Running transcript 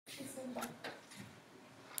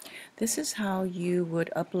This is how you would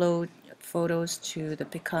upload photos to the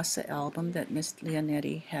Picasa album that Miss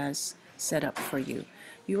Leonetti has set up for you.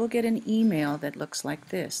 You will get an email that looks like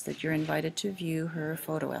this, that you're invited to view her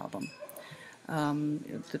photo album.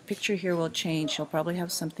 The picture here will change. She'll probably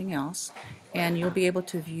have something else, and you'll be able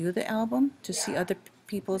to view the album to see other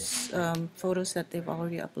people's photos that they've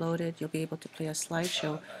already uploaded. You'll be able to play a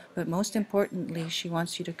slideshow, but most importantly, she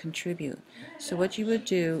wants you to contribute. So what you would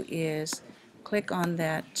do is click on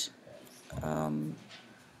that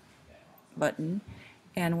button,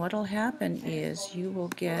 and what will happen is you will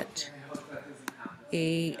get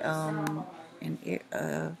a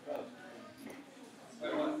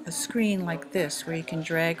a screen like this where you can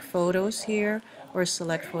drag photos here or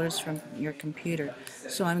select photos from your computer.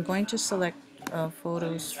 So I'm going to select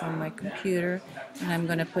photos from my computer, and I'm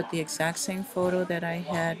going to put the exact same photo that I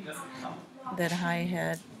had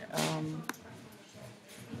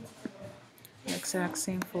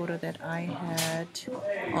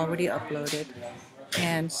already uploaded.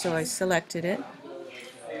 And so I selected it,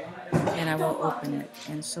 and I will open it.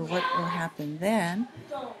 And so what will happen then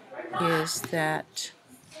is that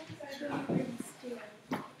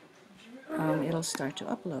it'll start to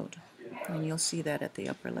upload, and you'll see that at the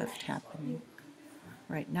upper left happening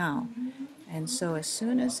right now. And so as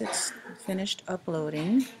soon as it's finished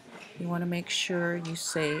uploading, you want to make sure you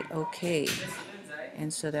say OK.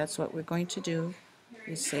 And so that's what we're going to do,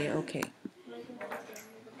 is say OK.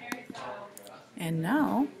 And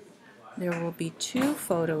now there will be 2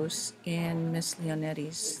 photos in Miss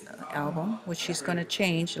Leonetti's album, which she's going to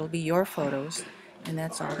change. It'll be your photos, and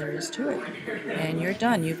that's all there is to it. And you're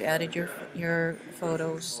done. You've added your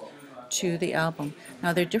photos to the album.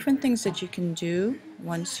 Now there are different things that you can do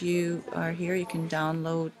once you are here. You can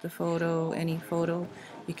download the photo, any photo.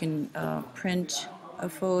 You can print a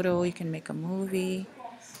photo. You can make a movie.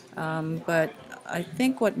 But I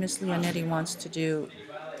think what Miss Leonetti wants to do,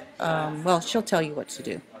 well, she'll tell you what to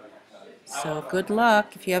do. So good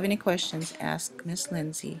luck. If you have any questions, ask Miss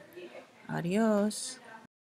Lindsay. Adios.